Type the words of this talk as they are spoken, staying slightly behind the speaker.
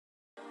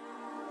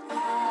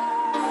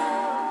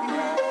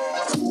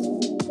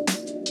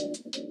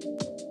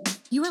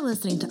are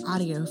listening to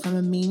audio from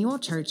Emmanuel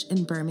Church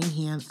in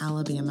Birmingham,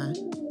 Alabama.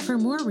 For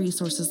more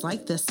resources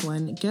like this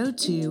one, go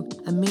to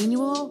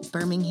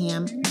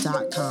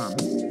emmanuelbirmingham.com.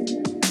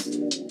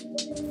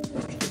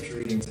 Our scripture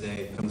reading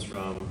today comes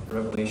from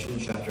Revelation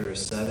chapter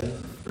 7,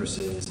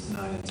 verses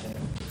 9 and 10.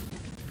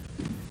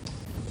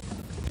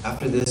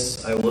 After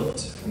this I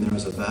looked, and there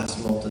was a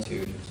vast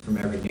multitude from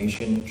every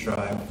nation,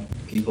 tribe,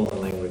 people, and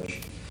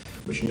language,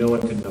 which no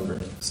one could number,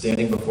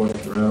 standing before the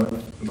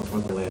throne and before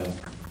the Lamb.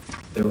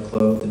 They were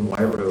clothed in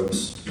white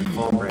robes, with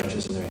palm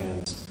branches in their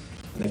hands,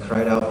 and they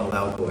cried out in a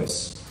loud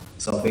voice,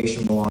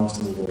 "Salvation belongs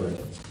to the Lord,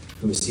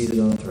 who is seated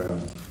on the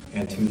throne,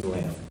 and to the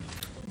Lamb."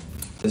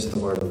 This is the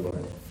word of the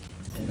Lord.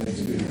 Thanks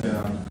be to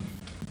God.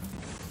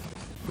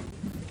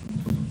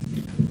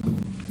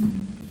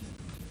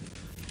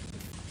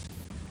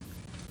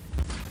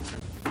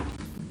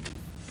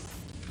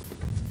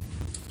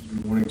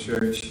 Good morning,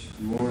 church.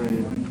 Good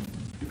morning.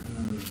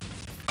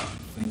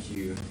 Thank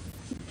you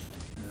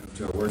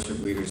to our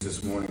worship leaders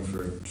this morning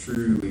for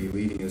truly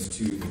leading us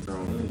to the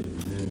throne. I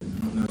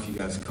don't know if you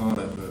guys caught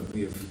it, but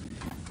we have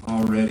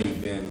already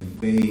been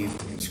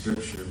bathed in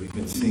Scripture. We've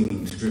been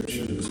singing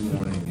Scripture this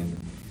morning, and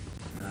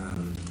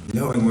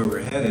knowing where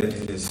we're headed,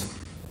 it has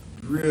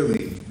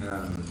really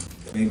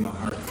made my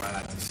heart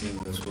glad to sing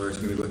those words.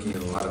 We're going to be looking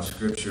at a lot of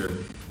Scripture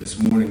this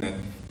morning that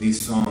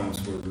these songs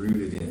were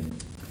rooted in.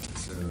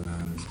 So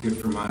it's good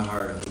for my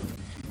heart. I hope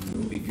it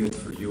will be good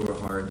for your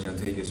heart. John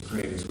Tagus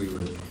prayed as we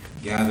were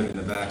gathered in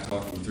the back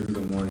talking through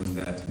the morning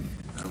that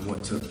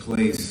what took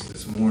place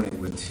this morning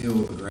would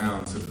till the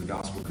ground so that the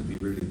gospel could be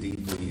rooted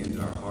deeply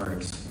into our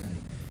hearts.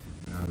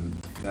 And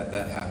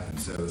that happened.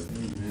 So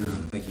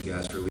thank you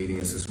guys for leading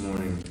us this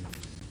morning.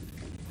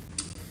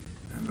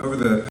 Over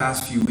the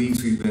past few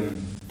weeks, we've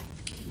been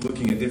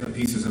looking at different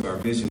pieces of our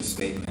vision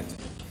statement.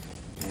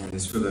 And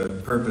it's for the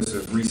purpose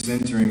of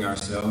recentering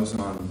ourselves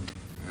on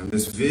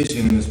this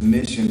vision and this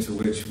mission to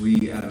which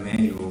we at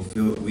Emmanuel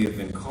feel that we have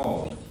been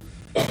called.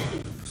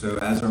 So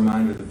as a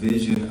reminder, the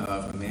vision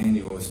of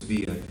Emmanuel is to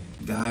be a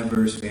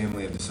diverse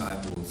family of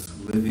disciples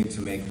living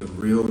to make the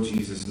real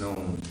Jesus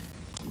known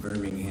in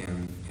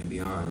Birmingham and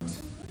beyond.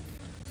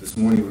 This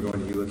morning we're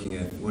going to be looking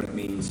at what it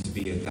means to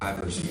be a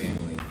diverse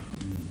family.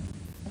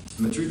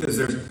 And the truth is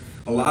there's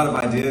a lot of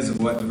ideas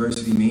of what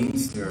diversity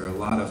means. There are a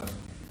lot of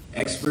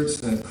experts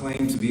that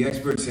claim to be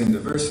experts in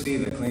diversity,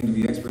 that claim to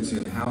be experts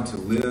in how to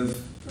live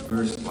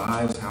diverse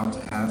lives, how to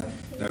have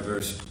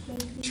diverse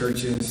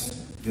churches,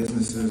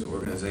 businesses,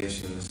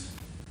 organizations.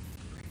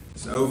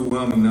 It's an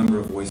overwhelming number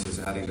of voices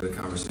adding to the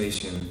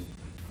conversation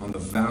on the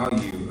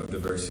value of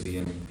diversity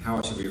and how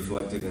it should be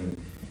reflected in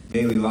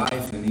daily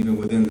life and even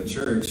within the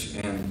church.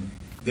 And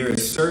there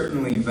is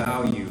certainly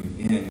value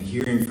in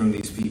hearing from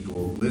these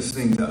people,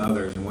 listening to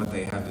others and what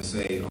they have to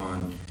say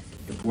on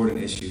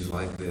important issues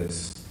like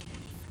this.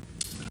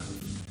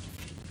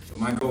 So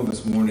my goal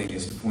this morning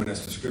is to point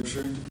us to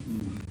Scripture.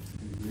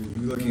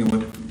 We're looking at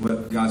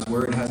what God's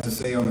Word has to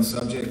say on the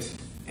subject,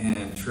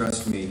 and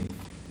trust me,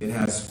 it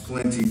has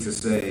plenty to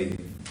say.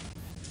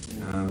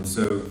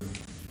 So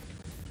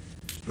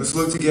let's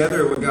look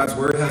together at what God's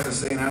Word has to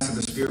say and ask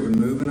that the Spirit would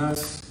move in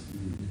us.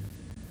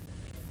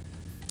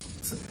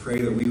 So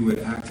pray that we would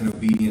act in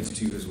obedience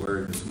to His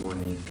Word this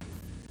morning.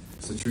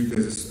 So the truth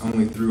is, it's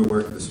only through a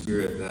work of the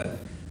Spirit that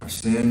our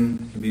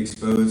sin can be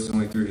exposed. It's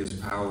only through His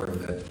power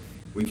that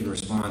we can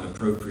respond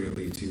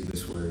appropriately to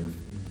this Word.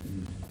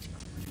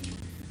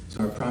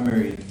 So our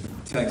primary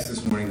text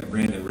this morning that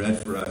Brandon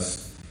read for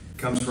us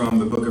comes from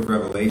the book of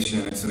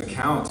Revelation. It's an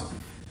account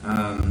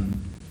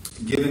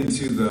given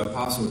to the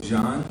Apostle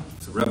John.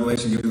 It's a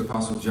revelation given to the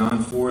Apostle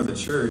John for the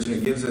church, and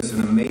it gives us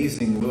an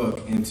amazing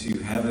look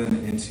into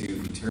heaven,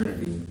 into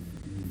eternity.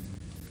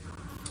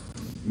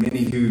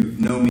 Many who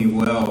know me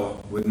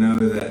well would know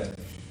that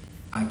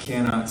I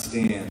cannot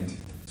stand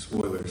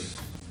spoilers.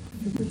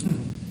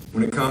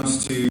 When it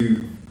comes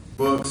to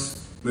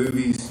books,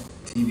 movies,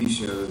 TV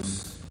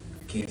shows,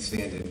 I can't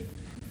stand it.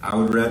 I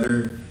would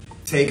rather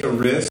take a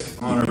risk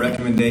on a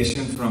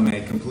recommendation from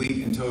a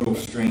complete and total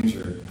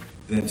stranger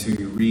than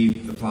to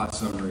read the plot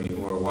summary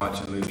or watch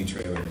a movie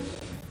trailer.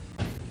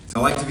 So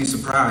I like to be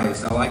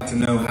surprised. I like to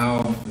know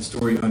how the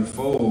story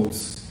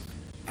unfolds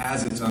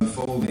as it's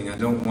unfolding. I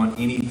don't want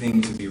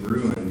anything to be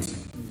ruined.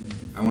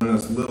 I want to know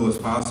as little as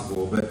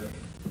possible. But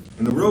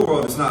in the real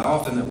world, it's not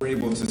often that we're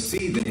able to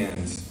see the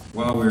end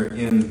while we're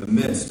in the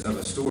midst of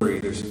a story.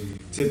 There's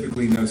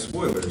typically no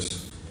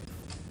spoilers.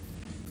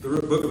 The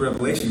book of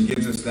Revelation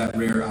gives us that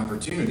rare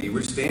opportunity.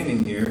 We're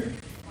standing here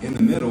in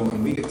the middle,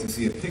 and we get to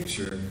see a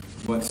picture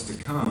of what's to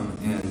come.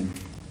 And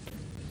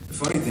the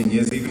funny thing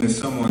is, even as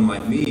someone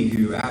like me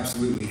who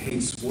absolutely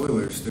hates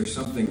spoilers, there's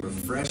something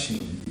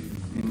refreshing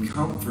and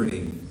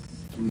comforting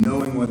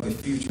knowing what the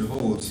future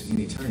holds in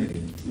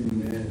eternity.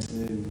 Amen.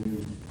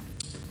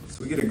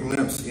 So we get a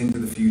glimpse into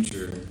the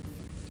future.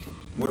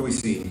 What do we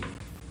see?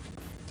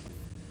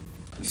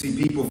 We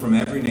see people from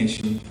every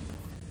nation,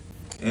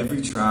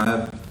 every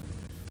tribe,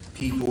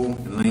 people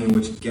and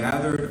language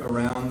gathered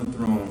around the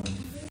throne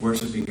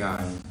worshiping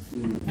God.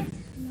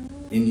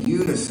 in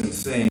unison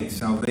saying,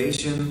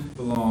 salvation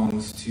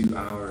belongs to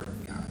our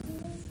God.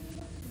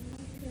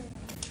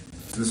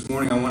 So this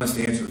morning I want us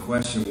to answer the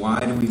question, why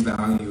do we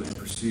value and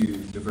pursue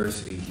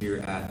diversity here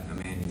at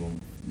Emmanuel?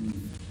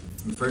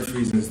 The first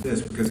reason is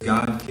this, because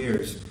God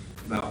cares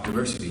about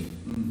diversity.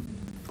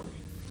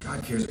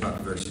 God cares about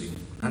diversity.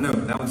 I know,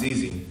 that one's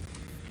easy.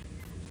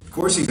 Of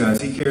course he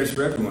does. He cares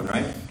for everyone,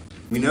 right?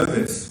 We know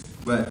this,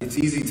 but it's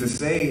easy to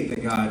say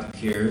that God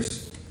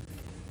cares.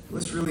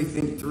 Let's really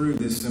think through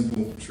this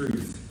simple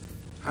truth.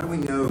 How do we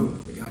know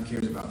that God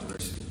cares about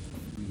diversity?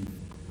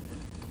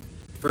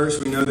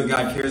 First, we know that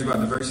God cares about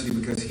diversity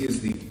because he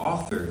is the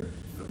author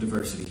of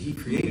diversity. He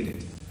created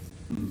it.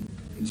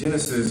 In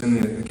Genesis,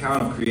 in the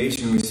account of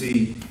creation, we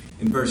see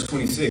in verse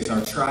 26,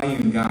 our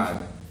triune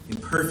God in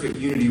perfect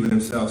unity with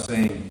himself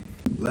saying,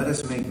 let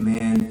us make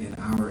man in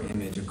our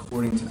image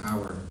according to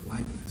our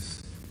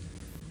likeness.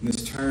 And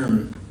this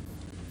term,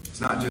 it's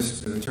not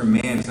just the term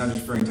man, it's not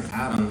just referring to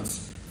Adam,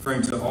 it's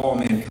referring to all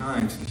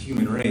mankind, to the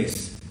human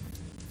race.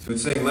 So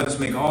it's saying, let us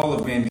make all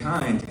of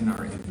mankind in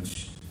our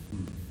image.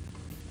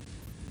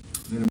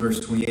 Then in verse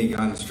 28,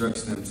 God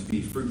instructs them to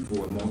be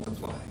fruitful and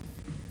multiply,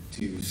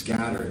 to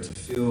scatter, to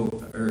fill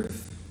the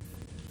earth.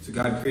 So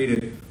God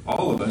created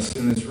all of us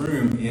in this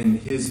room in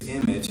his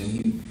image,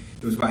 and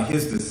it was by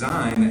his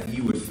design that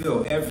he would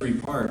fill every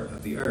part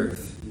of the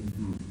earth.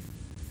 And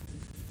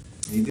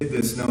he did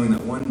this knowing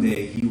that one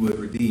day he would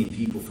redeem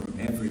people from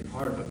every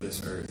part of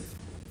this earth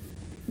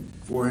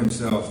for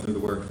himself through the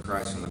work of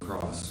Christ on the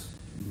cross.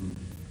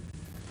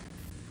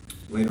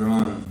 Later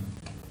on,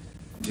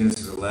 in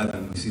Genesis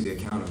 11, we see the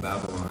account of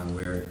Babylon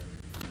where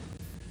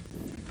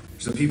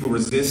there's a people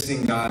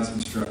resisting God's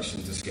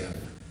instruction to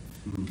scatter.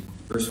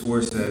 Verse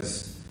 4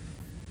 says,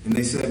 and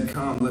they said,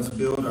 come, let's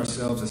build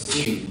ourselves a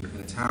city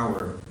and a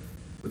tower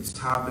with its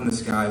top in the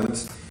sky.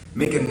 Let's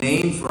make a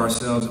name for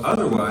ourselves,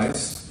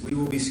 otherwise we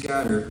will be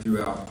scattered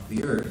throughout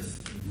the earth.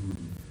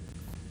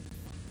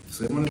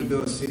 So they wanted to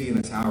build a city and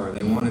a tower.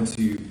 They wanted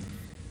to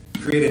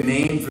create a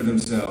name for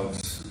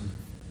themselves.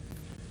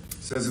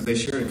 It says that they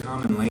shared a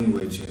common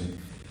language and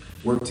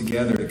worked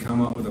together to come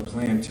up with a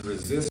plan to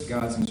resist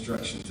God's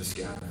instruction to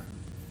scatter.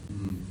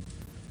 You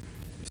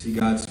see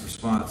God's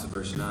response in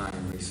verse 9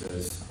 where he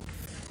says,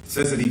 it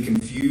says that he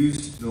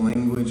confused the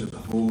language of the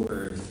whole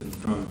earth, and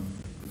from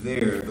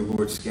there the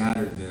Lord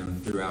scattered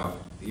them throughout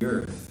the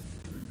earth.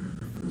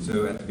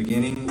 So at the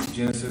beginning of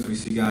Genesis, we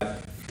see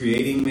God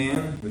creating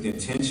man with the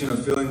intention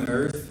of filling the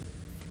earth.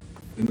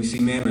 Then we see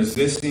man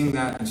resisting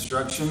that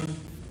instruction.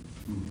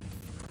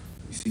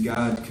 We see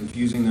God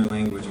confusing their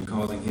language and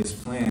causing his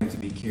plan to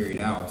be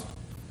carried out.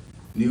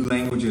 New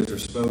languages are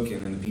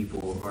spoken and the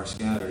people are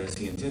scattered as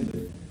he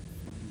intended.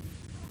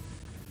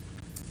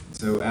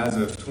 So as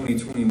of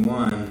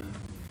 2021,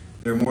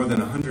 there are more than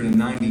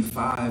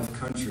 195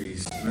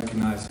 countries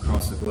recognized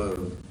across the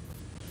globe.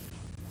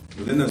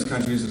 Within those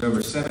countries, there's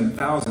over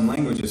 7,000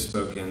 languages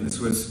spoken. This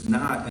was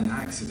not an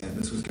accident.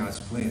 This was God's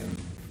plan.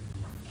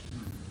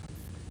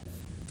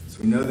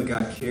 So we know that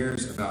God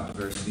cares about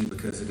diversity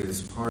because it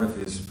is part of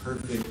his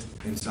perfect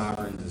and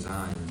sovereign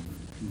design.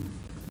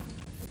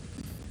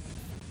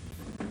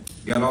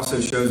 God also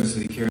shows us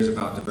that he cares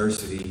about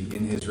diversity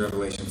in his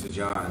revelation to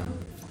John.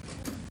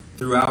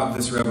 Throughout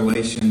this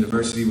revelation,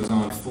 diversity was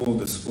on full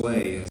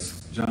display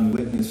as John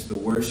witnessed the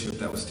worship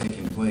that was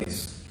taking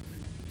place.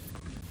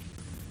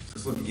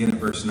 Let's look again at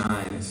verse 9.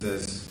 It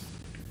says,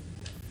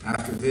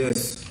 after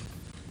this,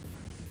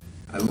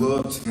 I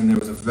looked, and there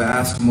was a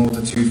vast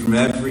multitude from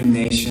every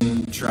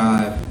nation,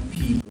 tribe,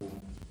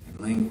 people, and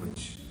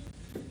language.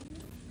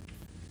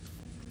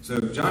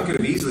 So John could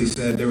have easily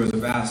said there was a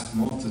vast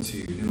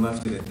multitude and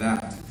left it at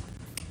that.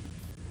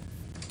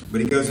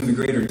 But he goes into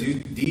greater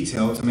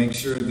detail to make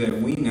sure that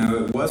we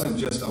know it wasn't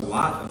just a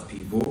lot of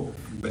people,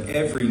 but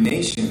every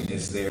nation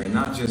is there,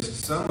 not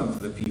just some of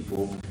the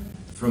people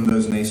from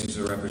those nations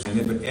are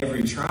represented, but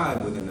every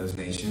tribe within those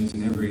nations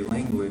and every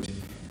language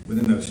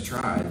within those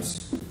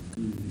tribes.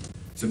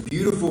 It's a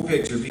beautiful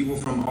picture. People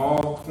from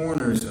all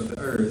corners of the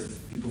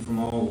earth, people from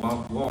all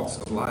walks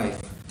of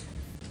life,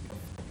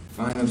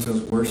 find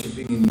themselves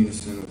worshiping in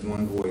unison with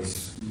one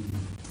voice,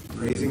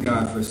 praising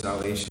God for his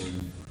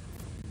salvation.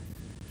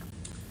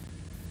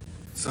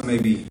 Some may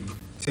be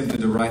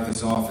tempted to write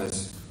this off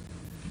as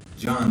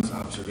John's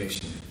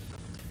observation.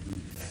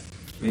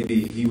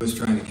 Maybe he was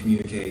trying to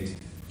communicate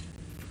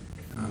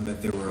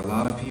that there were a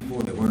lot of people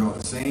that weren't all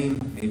the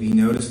same. Maybe he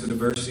noticed the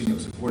diversity and it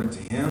was important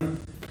to him.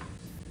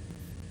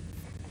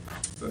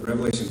 But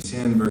Revelation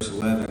 10, verse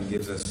 11,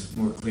 gives us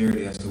more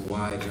clarity as to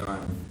why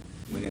John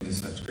went into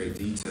such great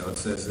detail. It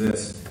says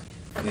this,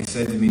 and they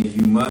said to me,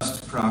 you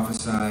must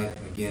prophesy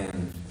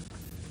again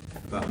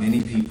about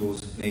many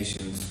peoples,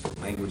 nations,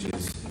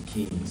 languages, and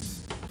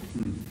kings.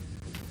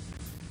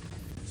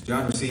 So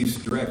John receives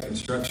direct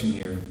instruction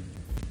here.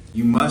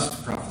 You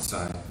must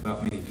prophesy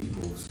about many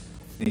peoples,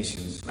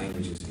 nations,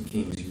 languages, and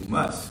kings. You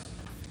must.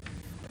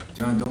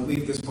 John, don't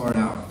leave this part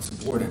out. It's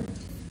important.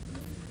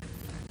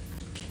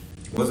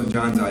 It wasn't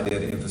John's idea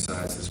to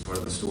emphasize this part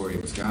of the story.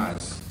 It was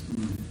God's.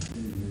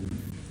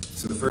 It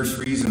So the first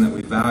reason that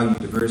we value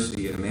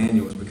diversity at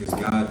Emmanuel is because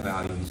God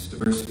values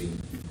diversity.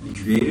 He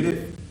created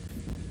it,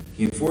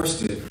 He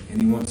enforced it,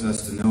 and He wants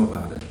us to know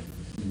about it.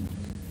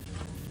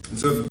 And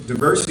so if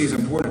diversity is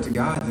important to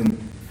God, then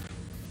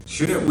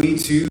shouldn't we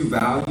too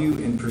value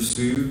and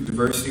pursue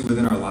diversity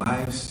within our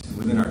lives and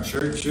within our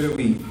church? Shouldn't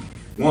we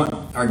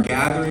want our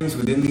gatherings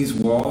within these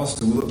walls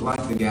to look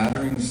like the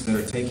gatherings that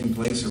are taking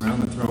place around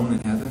the throne in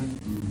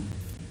heaven?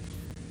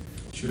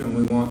 Shouldn't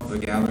we want the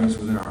gatherings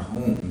within our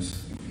homes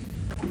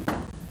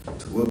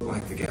to look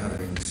like the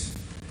gatherings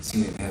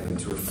seen in heaven,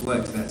 to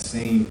reflect that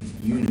same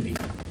unity,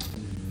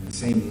 that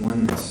same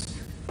oneness?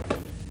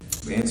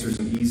 The answer is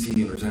an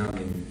easy and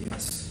resounding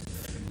yes.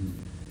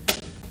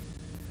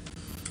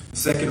 The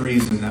second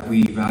reason that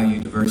we value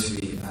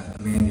diversity at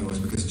Emmanuel is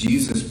because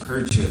Jesus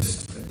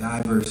purchased a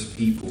diverse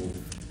people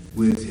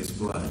with His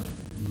blood.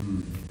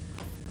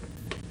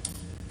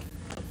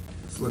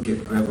 Let's look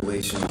at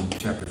Revelation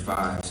chapter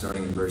 5,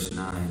 starting in verse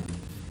 9.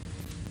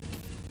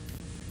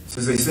 It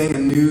says, they sang a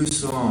new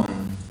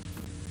song.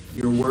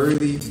 You're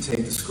worthy to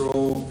take the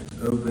scroll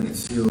and open its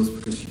seals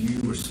because you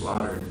were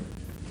slaughtered.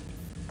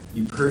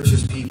 You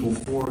purchased people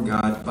for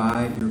God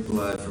by your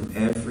blood from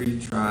every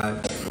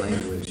tribe,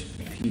 language,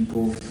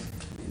 people,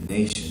 and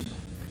nation.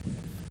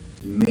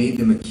 You made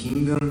them a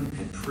kingdom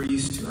and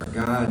priests to our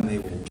God, and they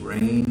will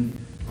reign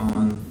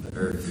on the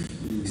earth.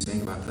 We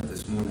sang about that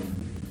this morning.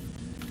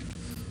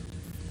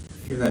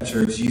 Hear that,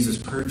 church? Jesus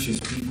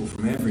purchased people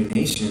from every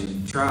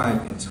nation,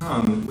 tribe, and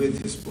tongue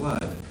with His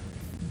blood.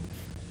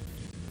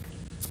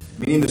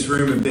 Many in this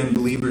room have been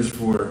believers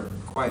for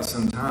quite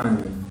some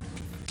time.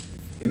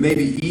 It may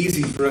be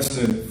easy for us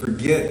to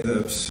forget the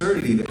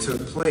absurdity that took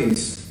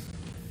place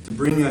to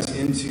bring us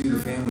into the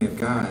family of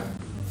God.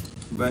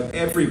 But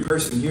every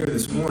person here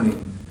this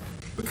morning,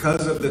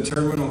 because of the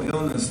terminal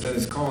illness that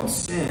is called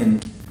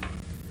sin,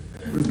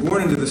 we're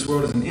born into this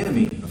world as an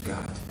enemy of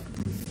God.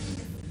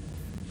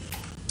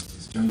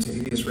 As John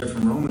Tadius read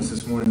from Romans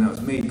this morning, that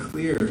was made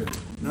clear.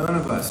 None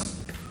of us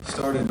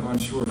started on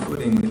sure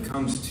footing when it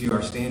comes to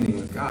our standing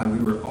with God. We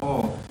were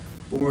all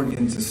born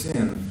into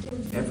sin,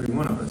 every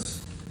one of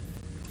us.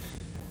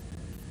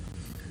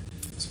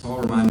 As Paul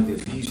reminded the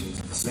Ephesians,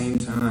 at the same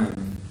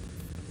time,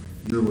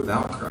 you're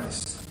without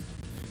Christ,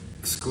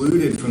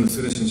 excluded from the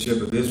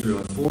citizenship of Israel,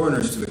 and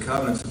foreigners to the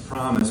covenants of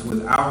promise,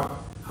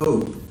 without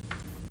hope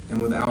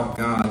and without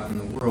God in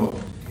the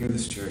world. Hear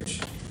this, church.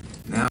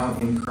 Now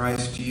in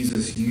Christ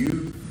Jesus,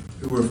 you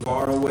who were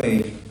far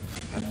away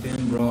have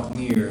been brought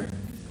near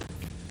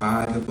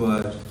by the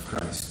blood of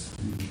Christ.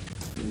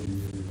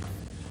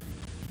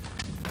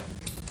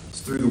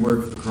 It's through the work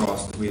of the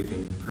cross that we have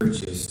been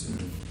purchased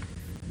and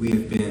we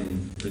have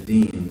been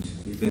redeemed.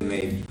 We've been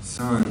made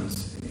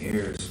sons and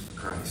heirs of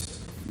Christ.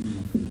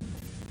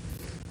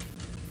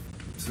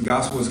 So the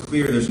gospel is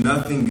clear. There's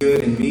nothing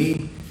good in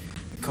me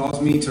that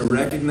calls me to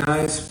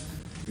recognize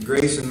the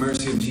grace and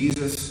mercy of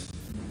Jesus.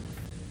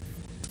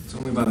 It's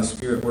only by the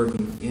Spirit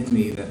working in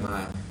me that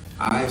my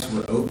eyes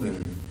were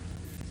open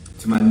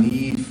to my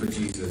need for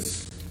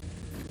Jesus.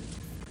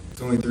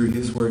 It's only through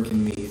His work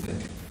in me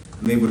that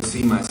I'm able to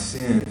see my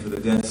sin for the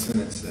death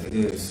sentence that it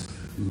is.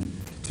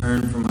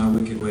 Turn from my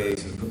wicked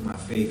ways and put my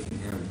faith in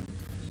Him.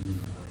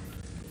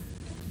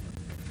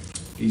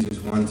 Ephesians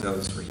 1 tells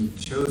us, for He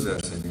chose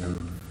us in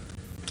Him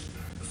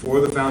before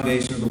the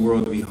foundation of the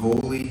world to be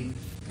holy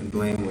and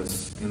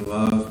blameless in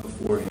love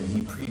before Him.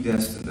 He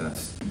predestined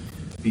us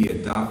to be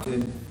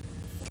adopted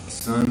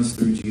sons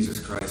through Jesus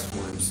Christ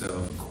for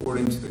Himself,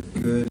 according to the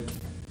good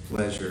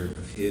pleasure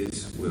of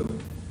His will.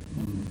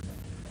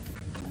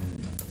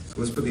 So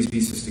let's put these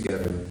pieces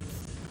together.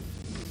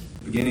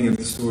 The beginning of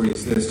the story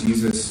is this: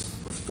 Jesus,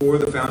 before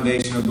the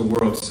foundation of the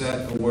world,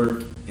 set a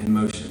work in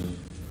motion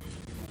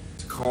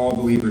to call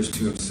believers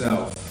to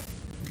Himself.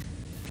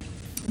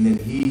 And then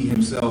He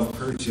Himself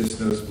purchased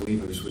those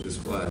believers with His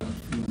blood.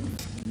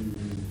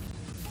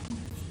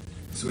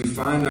 So we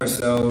find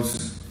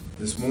ourselves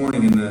this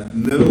morning in the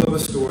middle of a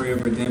story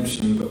of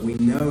redemption, but we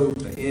know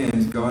the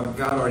end. God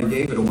already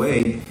gave it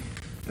away.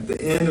 At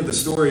the end of the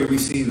story, we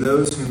see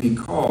those whom He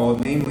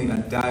called, namely a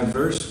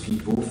diverse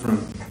people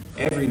from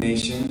every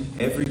nation,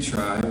 every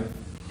tribe,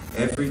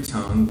 every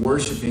tongue,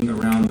 worshiping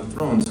around the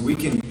throne. So we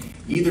can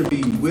either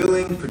be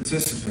willing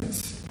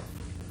participants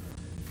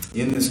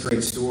in this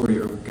great story,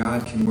 or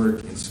God can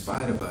work in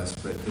spite of us.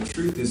 But the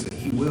truth is that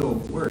He will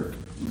work.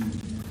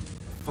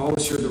 Paul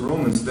assured the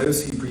Romans,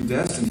 those He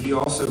predestined, He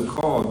also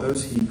called.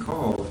 Those He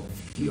called,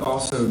 He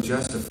also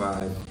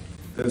justified.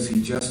 Those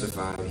He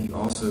justified, He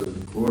also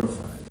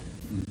glorified.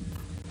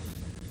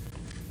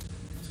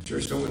 So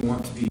church, don't we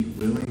want to be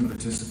willing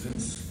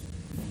participants?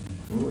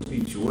 Don't we want to be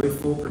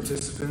joyful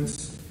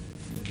participants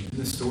in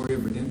the story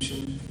of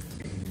redemption?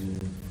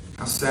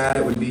 How sad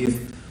it would be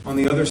if on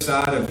the other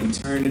side of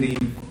eternity,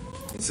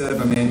 instead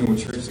of Emmanuel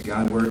Church, that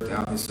God worked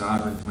out His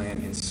sovereign plan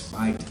in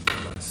spite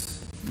of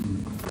us.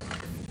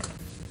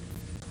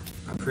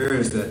 My prayer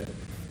is that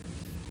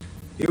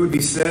it would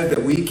be said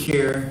that we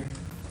care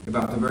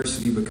about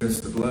diversity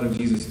because the blood of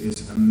Jesus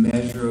is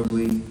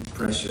immeasurably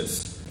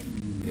precious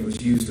It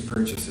was used to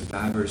purchase a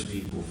diverse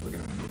people for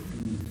God.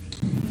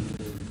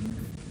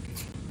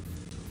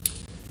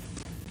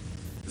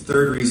 The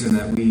third reason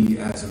that we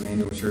as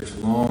Emmanuel Church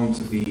long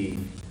to be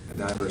a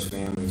diverse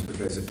family is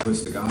because it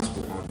puts the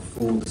gospel on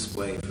full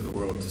display for the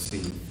world to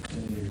see.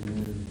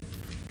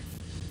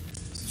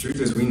 The truth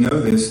is, we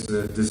know this.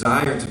 The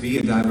desire to be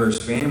a diverse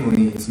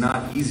family is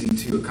not easy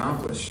to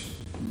accomplish.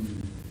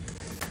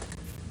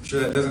 I'm sure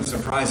that doesn't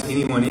surprise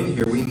anyone in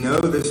here. We know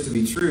this to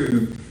be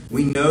true.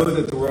 We know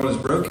that the world is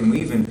broken.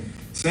 We even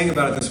sang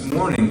about it this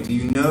morning. Do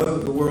you know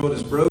the world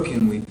is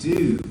broken? We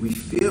do. We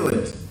feel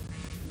it.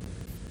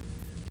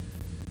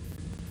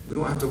 We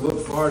don't have to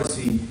look far to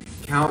see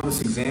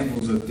countless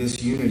examples of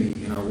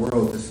disunity in our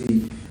world, to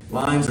see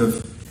lines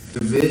of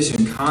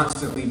division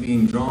constantly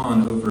being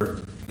drawn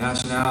over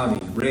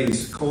nationality,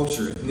 race,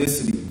 culture,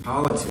 ethnicity,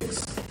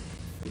 politics.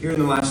 Here in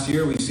the last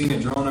year, we've seen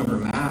it drawn over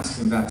masks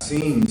and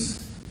vaccines.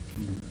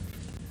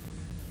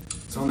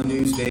 It's on the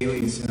news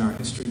daily. It's in our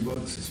history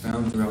books. It's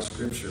found throughout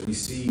Scripture. We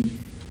see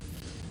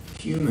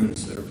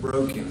humans that are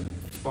broken,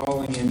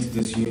 falling into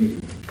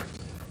disunity.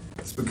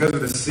 It's because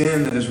of the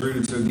sin that is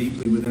rooted so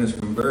deeply within us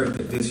from birth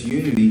that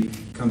disunity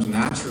comes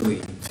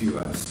naturally to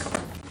us.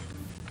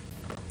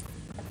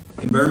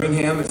 In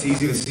Birmingham, it's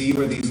easy to see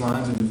where these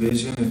lines of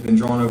division have been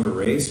drawn over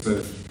race,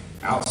 both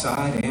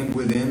outside and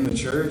within the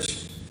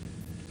church.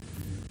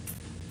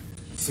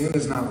 Sin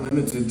is not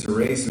limited to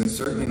race, and it's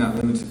certainly not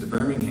limited to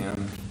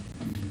Birmingham.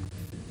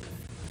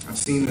 I've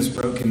seen this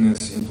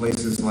brokenness in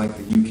places like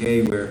the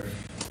UK, where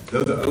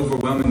though the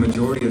overwhelming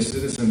majority of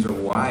citizens are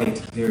white,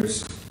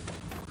 there's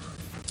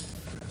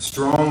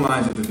strong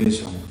lines of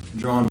division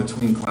drawn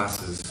between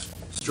classes,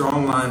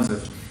 strong lines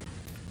of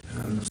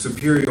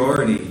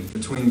superiority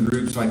between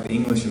groups like the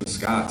English and the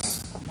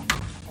Scots,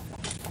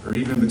 or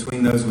even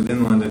between those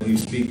within London who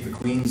speak the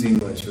Queen's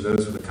English or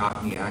those with a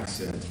Cockney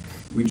accent.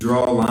 We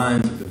draw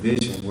lines of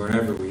division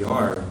wherever we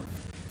are.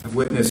 I've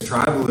witnessed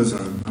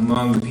tribalism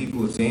among the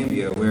people of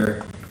Zambia,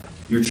 where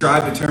your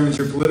tribe determines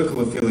your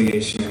political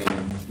affiliation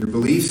and your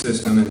belief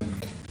system.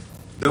 And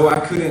though I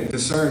couldn't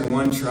discern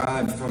one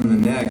tribe from the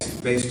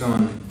next based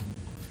on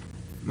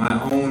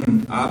my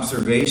own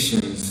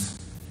observations,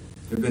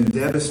 there have been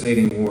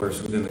devastating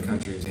wars within the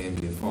country of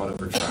Zambia fought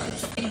over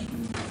tribes.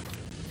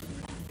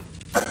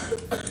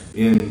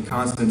 In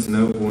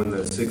Constantinople in the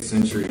 6th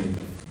century,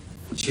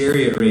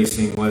 chariot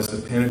racing was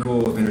the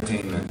pinnacle of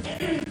entertainment.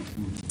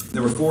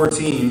 There were 4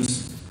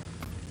 teams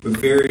with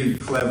very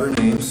clever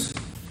names.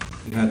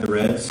 You had the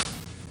Reds,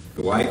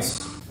 the Whites,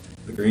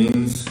 the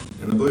Greens,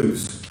 and the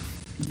Blues.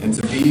 And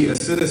to be a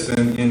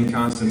citizen in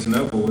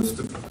Constantinople was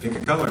to pick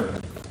a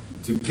color,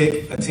 to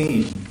pick a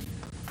team.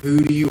 Who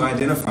do you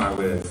identify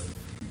with?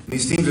 And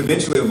these teams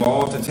eventually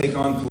evolved to take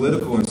on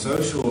political and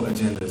social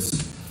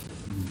agendas.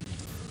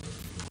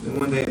 Then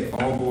one day it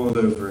all boiled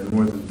over, and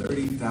more than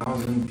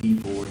 30,000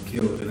 people were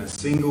killed in a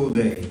single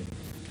day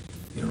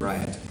in a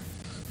riot.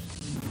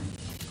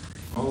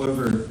 All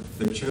over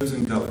their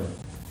chosen color,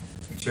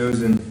 their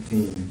chosen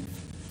team.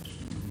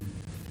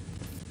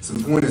 So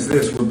the point is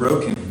this: we're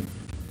broken.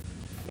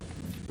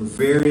 We're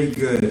very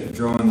good at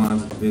drawing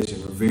lines of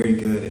division. We're very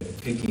good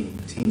at picking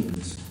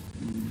teams.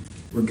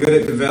 We're good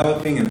at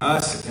developing an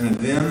us and a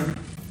them.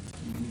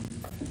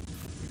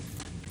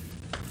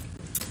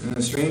 And in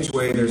a strange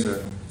way, there's a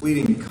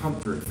fleeting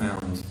comfort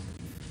found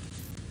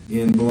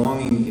in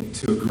belonging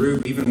to a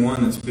group, even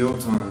one that's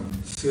built on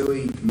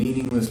silly,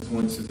 meaningless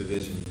points of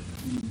division.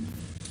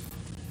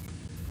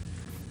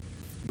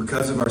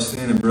 Because of our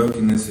sin and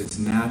brokenness, it's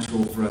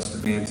natural for us to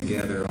band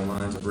together on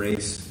lines of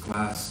race,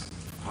 class,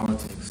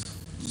 politics,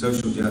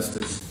 social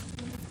justice,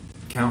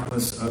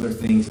 countless other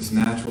things. It's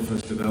natural for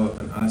us to develop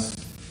an us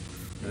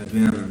and a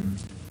them.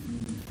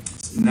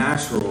 It's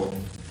natural,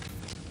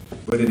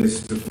 but it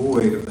is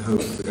devoid of the hope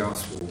of the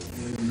gospel.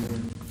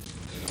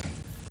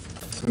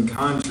 So in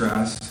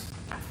contrast,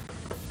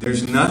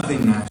 there's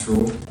nothing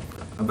natural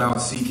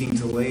about seeking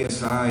to lay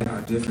aside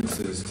our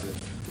differences, to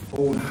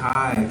hold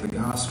high the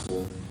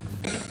gospel,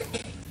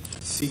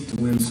 seek to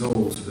win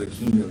souls for the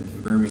kingdom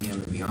in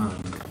Birmingham and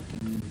beyond.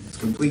 It's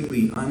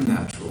completely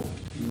unnatural.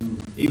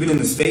 Even in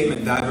the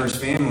statement diverse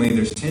family,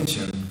 there's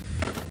tension.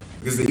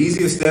 Because the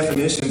easiest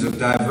definitions of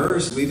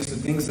diverse lead us to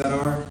things that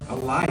are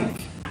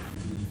alike.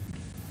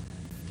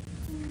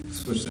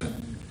 Switch that.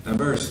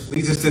 Diverse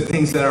leads us to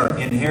things that are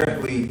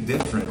inherently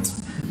different.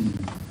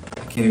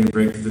 I can't even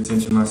break through the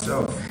tension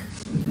myself.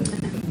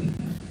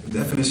 The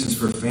definitions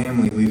for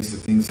family lead us to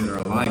things that are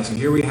alike. So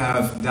here we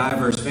have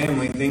diverse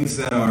family, things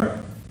that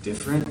are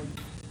different,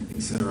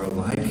 things that are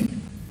alike.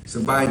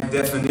 So by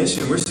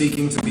definition, we're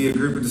seeking to be a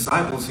group of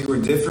disciples who are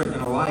different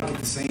and alike at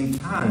the same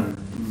time.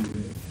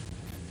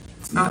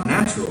 It's not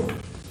natural.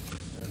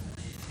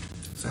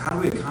 So how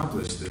do we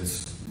accomplish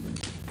this?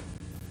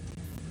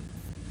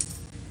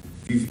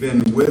 If you've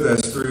been with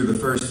us through the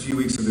first few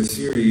weeks of this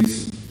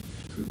series,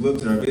 we've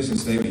looked at our vision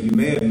statement, you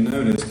may have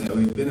noticed that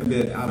we've been a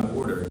bit out of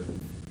order.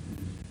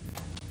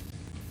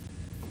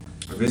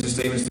 Our vision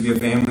statement is to be a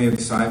family of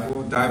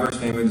disciples, diverse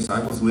family of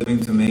disciples living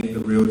to make the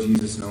real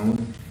Jesus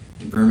known.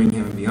 in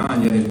Birmingham and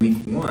beyond. Yet in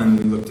week 1,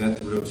 we looked at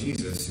the real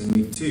Jesus. In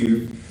week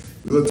 2,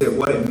 we looked at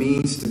what it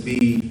means to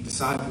be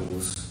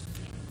disciples.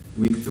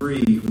 Week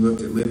 3, we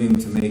looked at living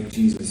to make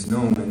Jesus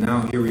known. And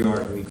now here we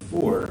are in week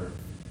 4.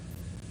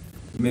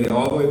 We made it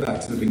all the way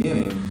back to the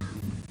beginning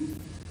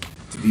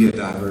to be a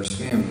diverse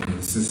family.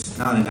 This is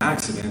not an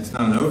accident. It's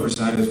not an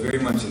oversight. It's very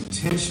much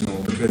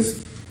intentional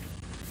because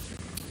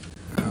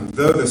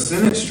though the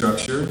sentence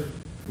structure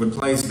would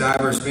place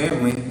diverse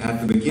family at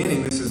the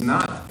beginning, this is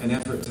not an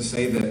effort to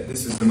say that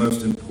this is the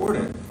most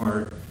important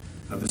part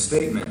of the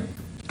statement.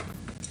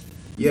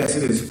 Yes,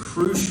 it is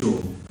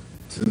crucial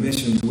to the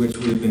mission to which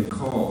we have been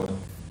called.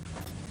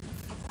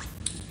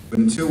 But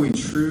until we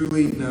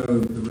truly know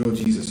the real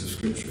Jesus of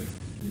Scripture,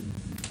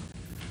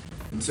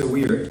 until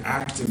we are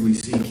actively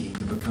seeking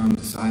to become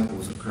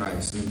disciples of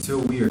Christ, and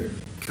until we are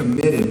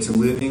committed to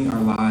living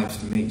our lives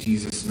to make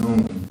Jesus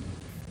known,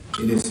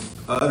 it is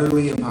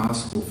utterly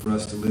impossible for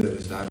us to live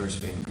as diverse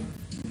family.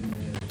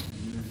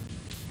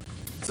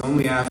 It's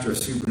only after a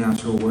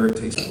supernatural work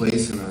takes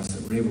place in us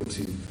that we're able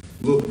to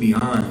look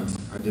beyond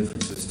our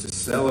differences, to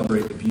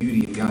celebrate the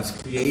beauty in God's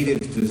creative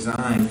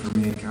design for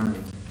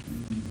mankind,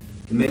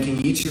 and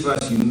making each of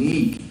us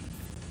unique,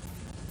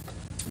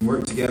 and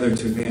work together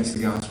to advance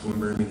the gospel in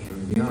Birmingham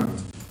and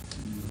beyond.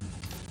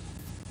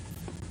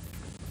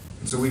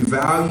 And so we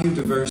value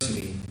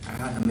diversity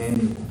at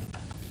Emmanuel.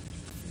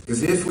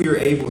 Because if we are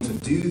able to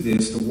do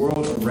this, the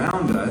world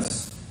around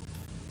us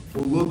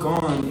will look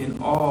on in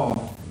awe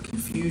and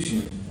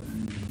confusion.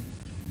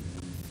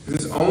 It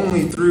is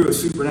only through a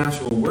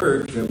supernatural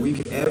work that we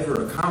could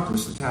ever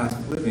accomplish the task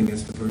of living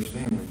as the first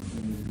family.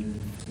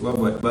 I love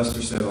what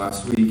Buster said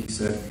last week. He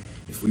said,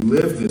 if we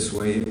live this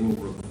way, it will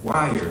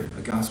require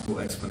a gospel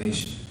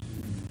explanation.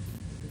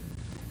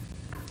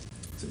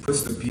 So it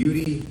puts the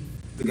beauty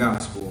of the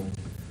gospel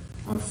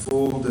on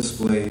full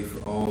display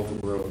for all the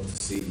world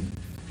to see.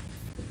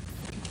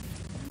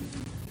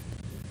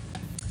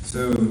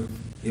 So,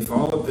 if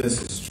all of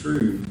this is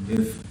true,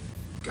 if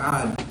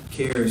God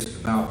cares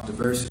about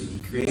diversity, He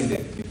created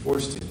it, He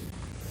enforced it,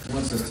 He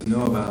wants us to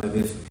know about it,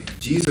 if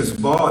Jesus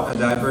bought a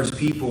diverse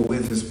people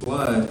with His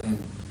blood,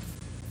 and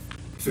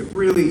if it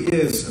really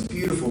is a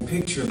beautiful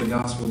picture of the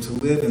gospel to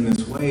live in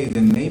this way,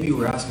 then maybe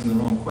we're asking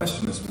the wrong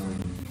question this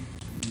morning.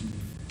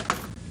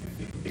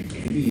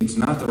 Maybe it's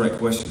not the right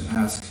question to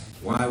ask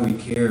why we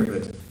care,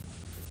 but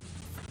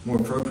more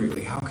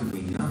appropriately, how could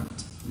we not?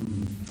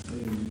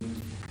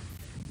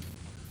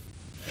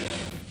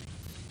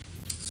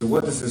 So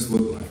what does this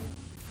look like?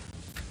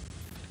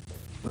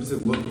 What does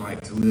it look like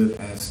to live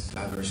as a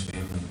diverse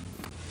family?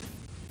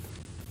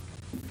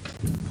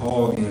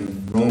 Paul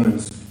in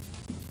Romans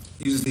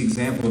uses the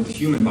example of the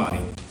human body,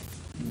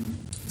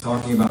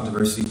 talking about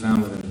diversity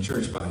found within the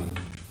church body.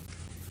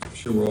 I'm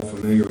sure we're all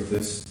familiar with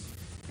this.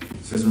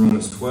 It says in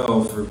Romans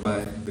 12, for by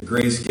the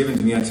grace given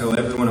to me, I tell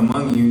everyone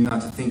among you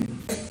not to think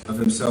of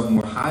himself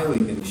more highly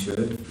than he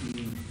should.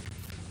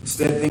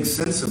 Instead, think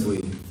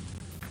sensibly.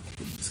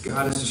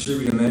 God has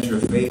distributed a measure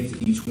of faith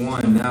to each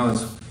one. Now,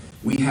 as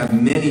we have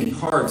many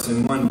parts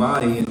in one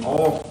body, and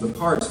all the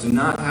parts do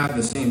not have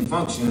the same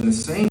function, in the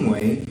same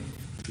way,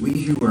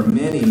 we who are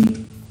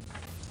many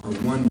are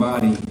one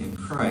body in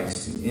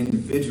Christ, and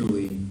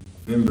individually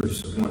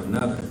members of one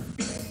another.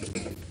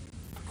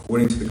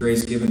 According to the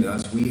grace given to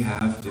us, we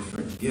have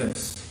different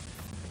gifts.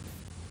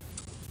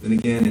 Then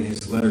again, in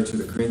his letter to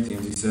the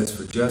Corinthians, he says,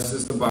 for just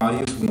as the body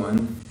is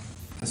one,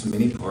 has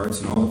many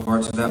parts, and all the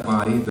parts of that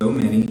body, though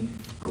many,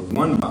 are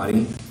one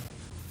body,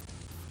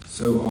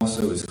 so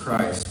also is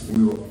Christ.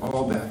 We were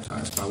all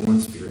baptized by one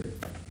Spirit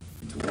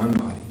into one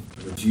body,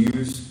 whether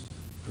Jews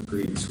or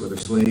Greeks, whether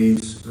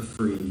slaves or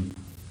free.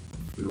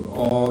 We were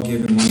all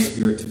given one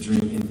Spirit to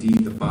drink.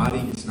 Indeed, the body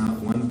is not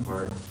one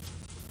part,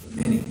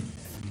 but many.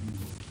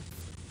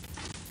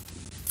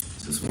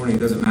 So this morning, it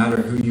doesn't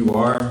matter who you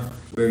are,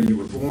 where you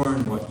were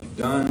born, what you've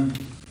done.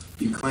 If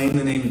you claim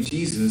the name of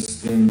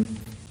Jesus, then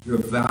you're a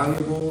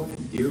valuable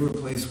and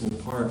irreplaceable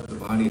part of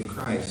the body of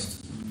Christ.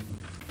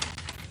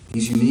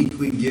 He's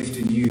uniquely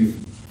gifted you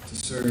to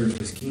serve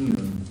His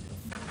kingdom.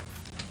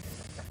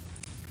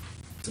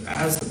 So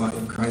as the body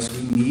of Christ,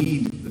 we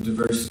need the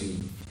diversity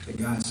that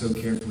God so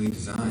carefully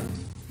designed.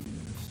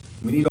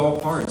 We need all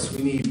parts.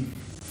 We need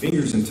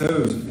fingers and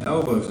toes and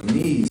elbows and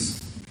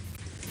knees.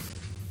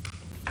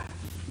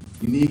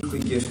 Uniquely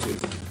gifted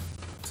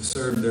to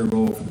serve their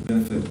role for the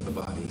benefit of the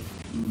body.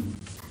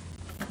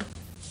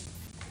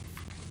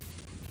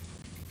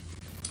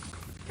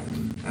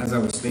 And as I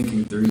was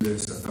thinking through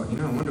this, I thought,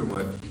 I wonder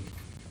what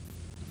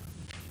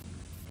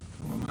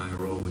my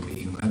role would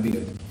be. Would I be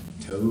a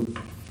toe? Would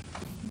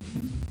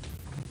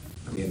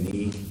I be a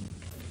knee?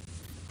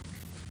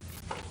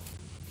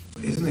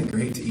 But isn't it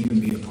great to even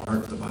be a part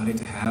of the body,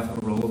 to have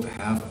a role, to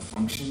have a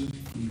function?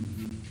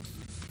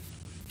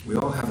 We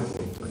all have a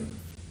role to play.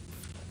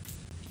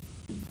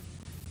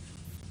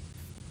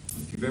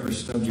 If you've ever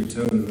stubbed your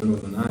toe in the middle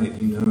of the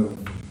night, you know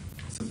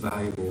it's a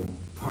valuable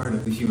part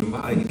of the human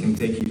body. It can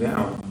take you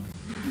down.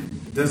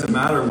 It doesn't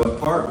matter what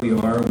part we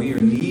are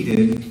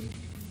needed.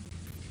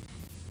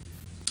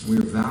 We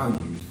are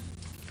valued.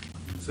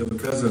 So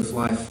because of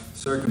life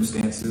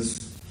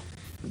circumstances,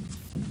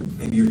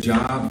 maybe your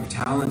job, your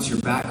talents, your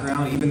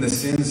background, even the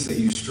sins that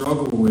you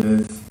struggle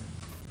with,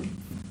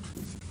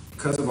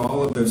 because of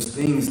all of those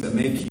things that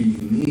make you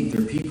unique,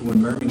 there are people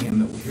in Birmingham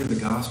that will hear the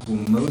gospel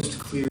most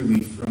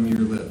clearly from your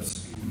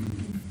lips.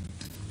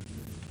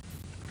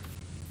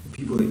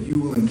 People that you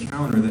will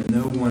encounter that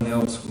no one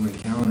else will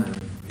encounter.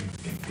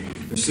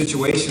 There's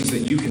situations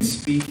that you can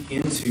speak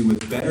into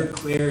with better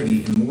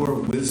clarity and more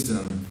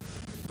wisdom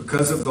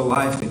because of the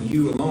life that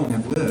you alone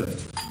have lived.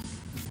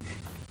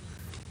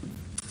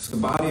 So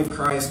the body of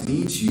Christ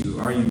needs you.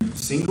 Are you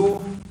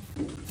single?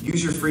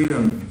 Use your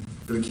freedom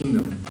for the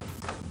kingdom.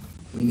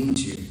 We need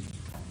you.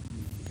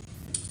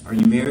 Are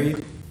you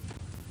married?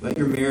 Let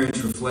your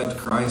marriage reflect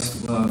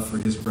Christ's love for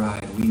his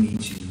bride. We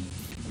need you.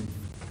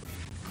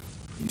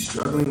 Are you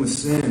struggling with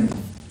sin?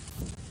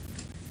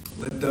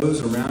 Let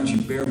those around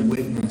you bear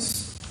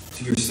witness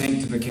to your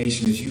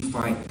sanctification as you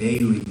fight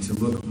daily to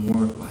look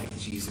more like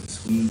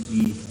Jesus. We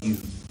need you.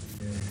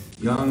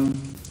 Young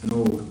and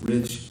old,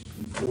 rich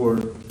and poor,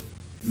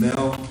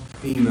 male,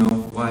 female,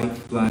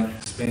 white, black,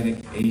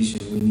 Hispanic,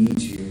 Asian, we need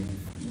you.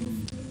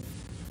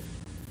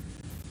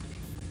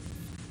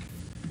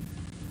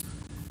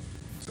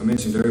 So I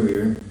mentioned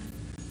earlier,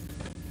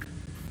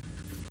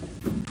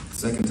 the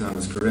second time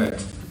is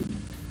correct.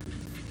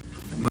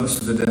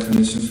 Most of the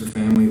definitions for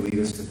family lead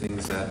us to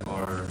things that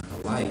are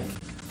alike.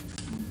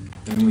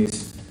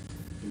 Families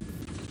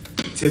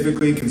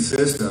typically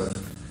consist of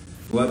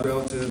blood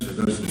relatives, or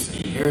those with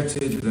the same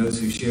heritage, or those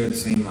who share the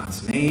same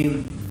last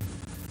name.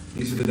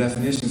 These are the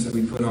definitions that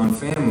we put on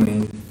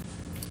family.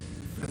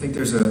 I think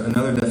there's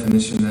another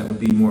definition that would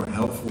be more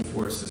helpful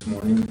for us this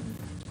morning.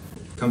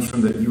 It comes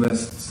from the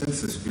U.S.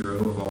 Census Bureau,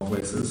 of all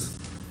places.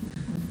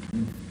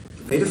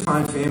 They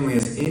define family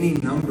as any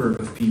number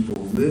of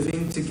people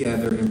living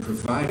together and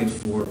provided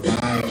for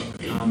by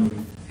a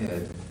common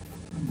head.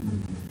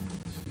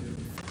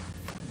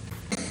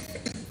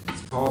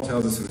 As Paul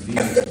tells us in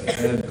Ephesians, the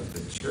head of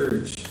the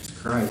church is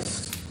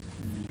Christ.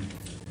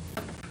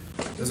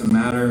 It doesn't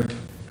matter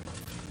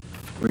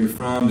where you're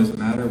from, doesn't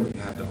matter what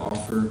you have to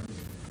offer.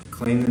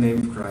 Claim the name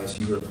of Christ.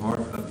 You are part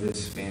of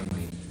this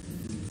family.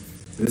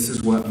 This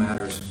is what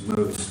matters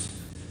most.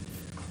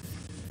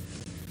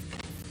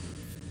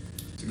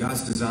 So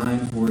God's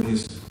design for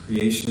his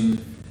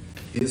creation,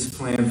 his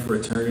plan for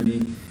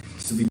eternity,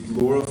 is to be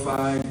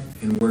glorified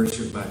and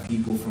worshiped by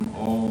people from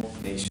all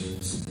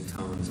nations and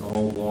tongues,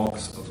 all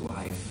walks of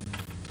life.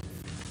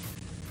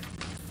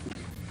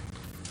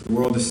 For the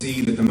world to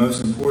see that the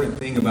most important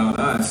thing about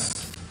us,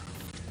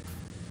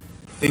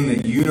 the thing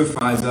that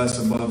unifies us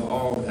above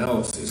all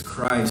else, is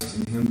Christ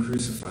and him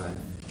crucified.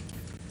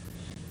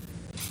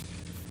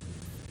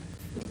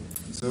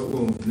 So it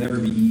will never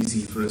be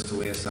easy for us to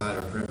lay aside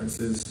our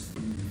preferences.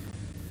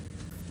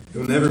 It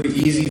will never be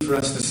easy for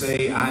us to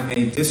say, I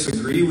may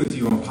disagree with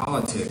you on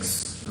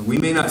politics. We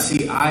may not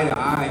see eye to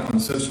eye on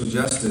social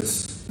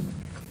justice.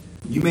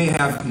 You may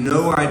have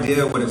no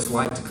idea what it's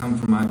like to come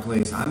from my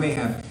place. I may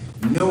have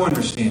no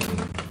understanding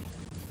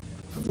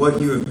of what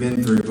you have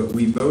been through, but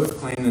we both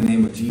claim the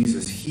name of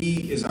Jesus.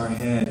 He is our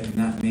head, and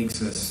that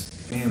makes us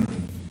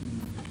family.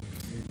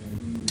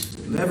 It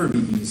will never be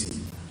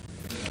easy,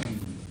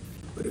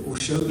 but it will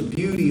show the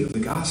beauty of the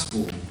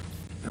gospel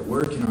at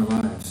work in our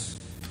lives.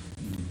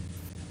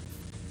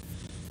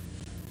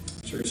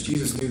 Church,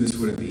 Jesus knew this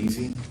wouldn't be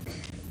easy.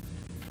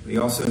 But he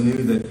also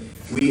knew that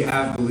we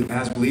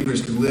as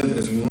believers could live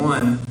as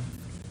one,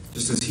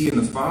 just as he and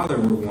the Father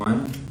were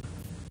one.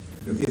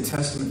 It would be a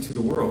testament to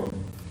the world.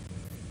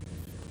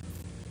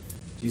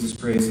 Jesus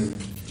prays in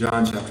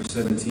John chapter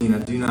 17, I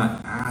do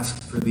not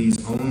ask for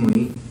these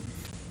only,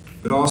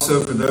 but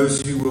also for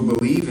those who will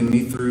believe in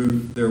me through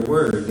their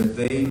word, that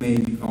they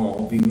may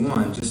all be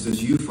one, just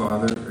as you,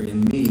 Father, are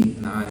in me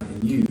and I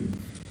in you.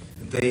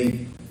 That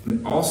they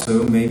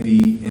also may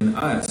be in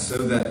us, so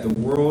that the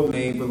world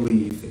may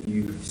believe that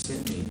you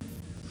sent me.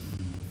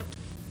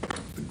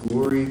 The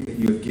glory that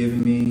you have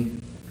given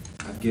me,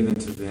 I've given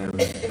to them,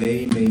 that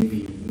they may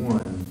be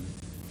one,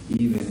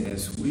 even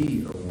as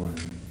we are one.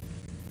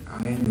 I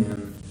and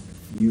them,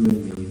 you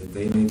and me, that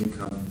they may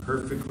become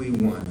perfectly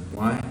one.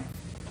 Why?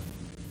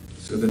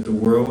 So that the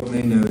world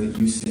may know that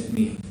you sent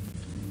me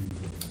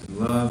and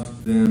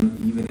loved them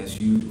even as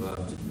you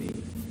loved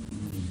me.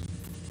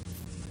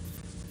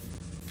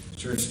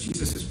 Church,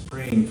 Jesus is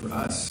praying for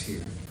us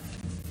here.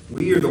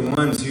 We are the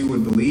ones who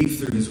would believe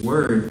through his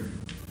word.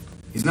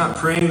 He's not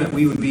praying that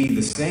we would be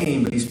the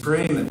same, but he's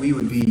praying that we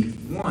would be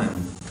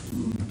one.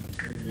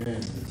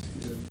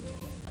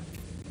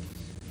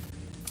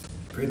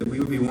 Pray that we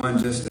would be one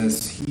just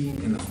as he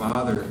and the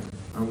Father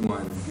are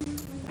one.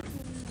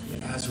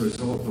 And as a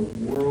result, the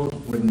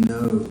world would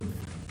know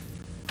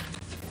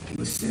he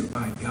was sent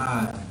by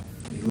God.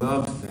 He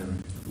loved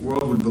them. The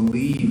world would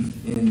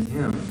believe in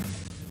him.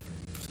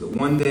 So that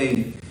one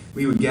day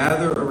we would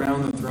gather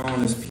around the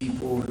throne as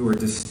people who are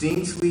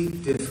distinctly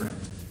different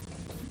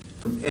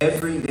from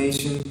every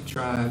nation,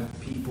 tribe,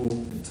 people,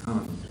 and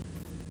tongue.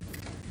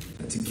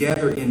 That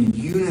together in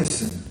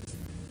unison,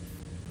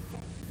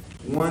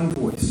 one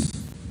voice,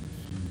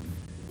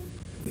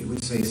 we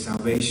say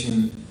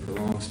salvation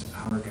belongs to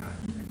our God.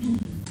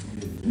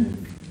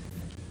 Amen.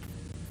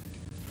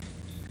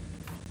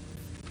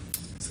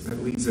 So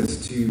that leads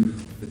us to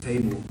the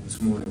table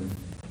this morning.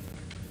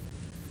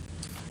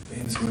 The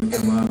band is going to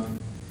come up. I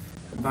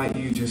invite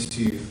you just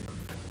to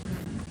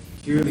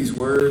hear these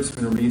words.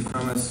 I'm going to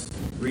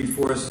read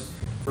for us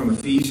from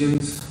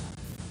Ephesians.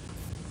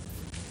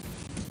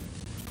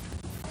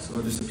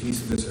 So just a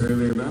piece of this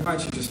earlier, but I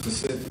invite you just to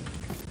sit, to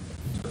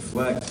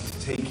reflect, to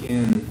take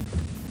in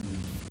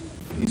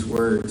these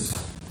words.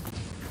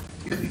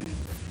 The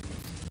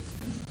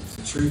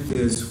truth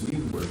is, we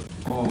were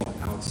all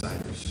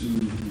outsiders.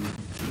 We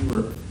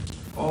were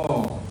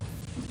all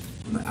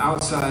on the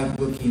outside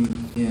looking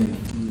in.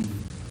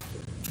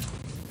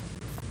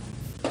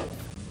 So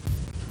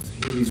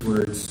hear these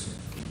words.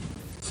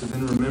 So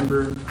then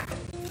remember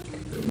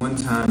that one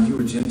time you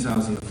were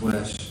Gentiles in the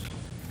flesh,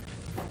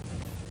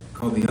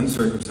 called the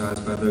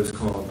uncircumcised by those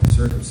called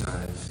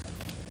circumcised,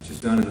 which is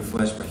done in the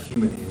flesh by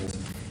human hands.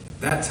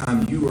 At that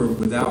time you were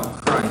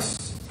without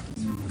Christ,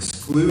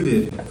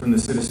 excluded from the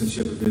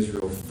citizenship of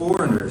Israel,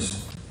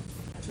 foreigners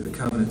to the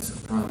covenants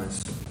of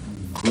promise,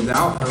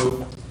 without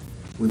hope,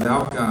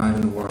 without God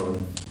in the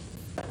world.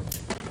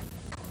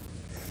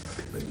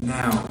 But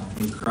now,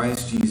 in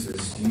Christ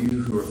Jesus,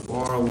 you who are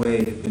far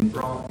away have been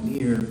brought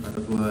near by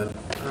the blood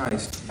of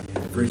Christ.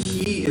 For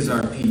he is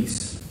our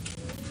peace,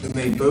 who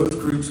made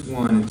both groups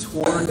one and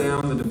tore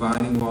down the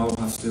dividing wall of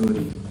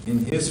hostility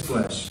in his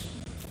flesh.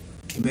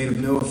 He made of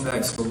no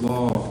effects the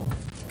law,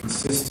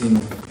 consisting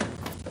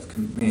of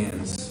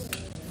commands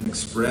and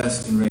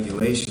expressed in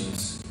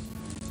regulations.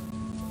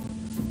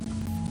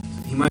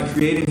 He might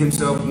create in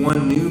himself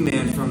one new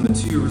man from the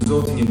two,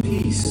 resulting in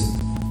peace.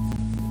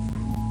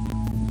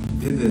 He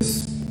did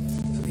this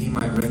so that he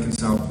might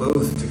reconcile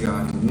both to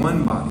God in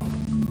one body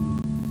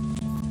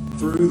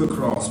through the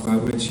cross, by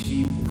which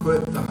he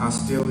put the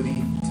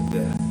hostility to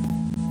death.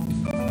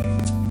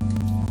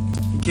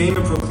 He came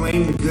and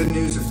proclaimed the good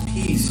news of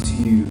peace to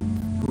you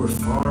who are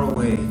far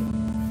away,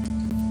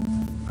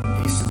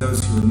 peace to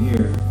those who are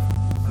near.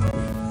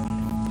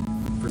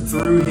 For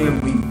through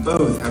him we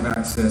both have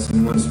access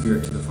in one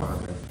Spirit to the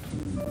Father.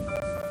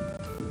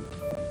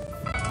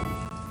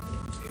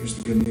 Here's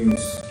the good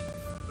news.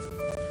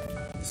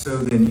 So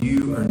then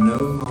you are no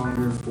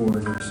longer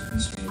foreigners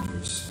and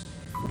strangers,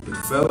 but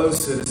fellow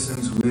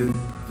citizens with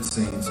the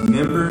saints,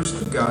 members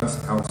of God's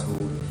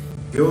household,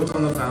 built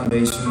on the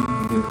foundation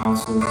of the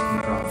apostles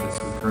and prophets,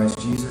 with Christ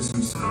Jesus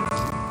himself as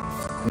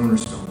the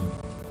cornerstone.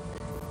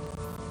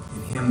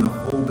 In him the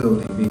whole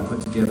building, being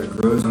put together,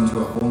 grows into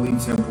a holy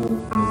temple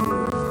in the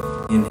Lord.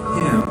 In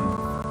him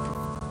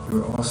you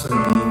are also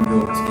being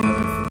built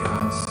together for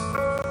God's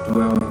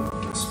dwelling in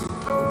the Spirit.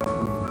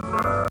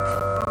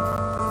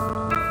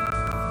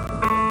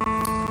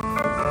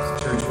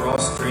 Church, we're all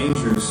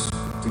strangers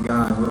to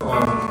God. We're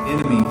all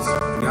enemies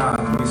to God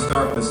when we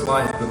start this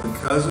life, but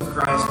because of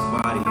Christ's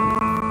body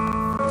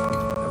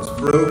that was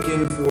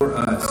broken for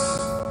us,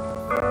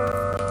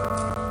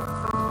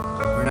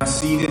 we're now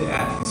seated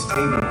at his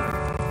table,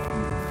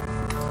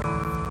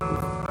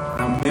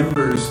 now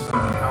members of the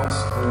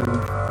household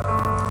of God.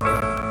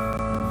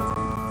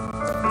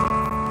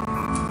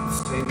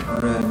 Let's take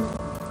bread.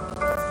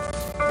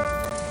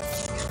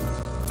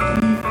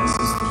 This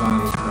is the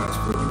body of Christ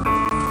broken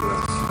for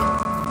us.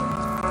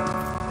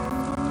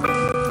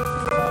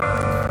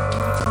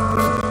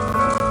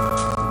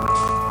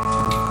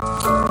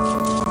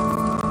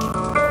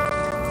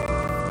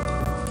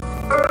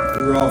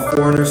 We're all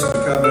foreigners to the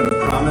covenant of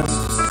promise,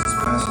 just as this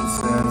passage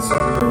says. We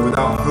are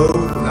without hope,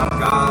 without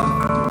God in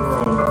the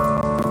world.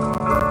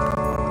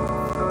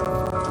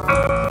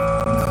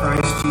 In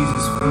Christ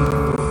Jesus, we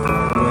who are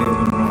far away have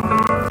been wrong.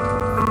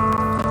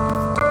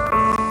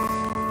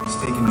 Let's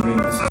take and drink.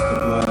 This is the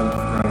blood of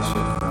Christ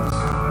shed for us.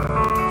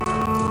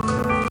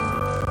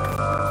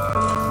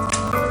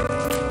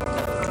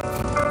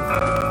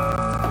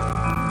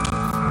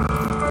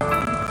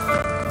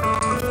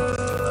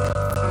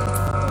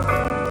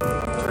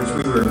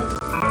 We were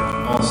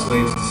all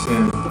slaves to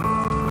sin.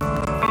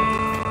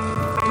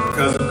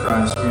 Because of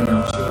Christ, we are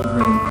now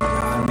children of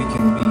God. We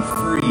can be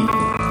free.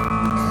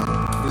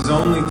 It is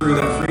only through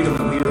that freedom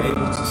that we are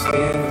able to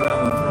stand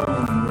around the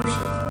throne and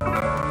worship.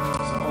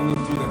 It's only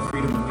through that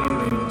freedom that we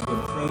are able to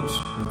approach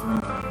the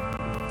throne.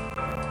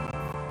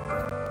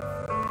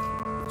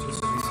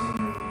 Just as we sang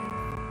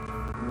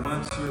earlier,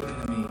 once your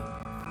enemy,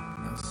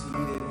 now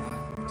seated at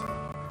your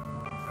table.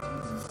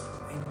 Jesus,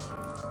 thank you.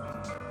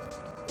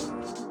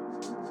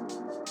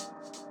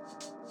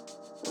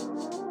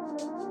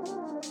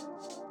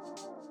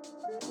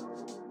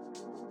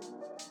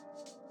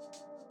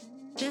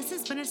 This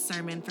has been a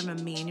sermon from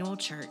Emmanuel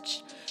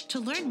Church. To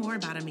learn more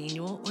about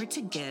Emmanuel or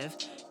to give,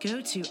 go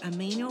to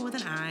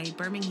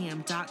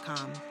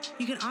emmanuelwithani.birmingham.com.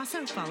 You can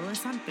also follow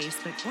us on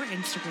Facebook or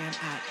Instagram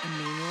at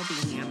Emmanuel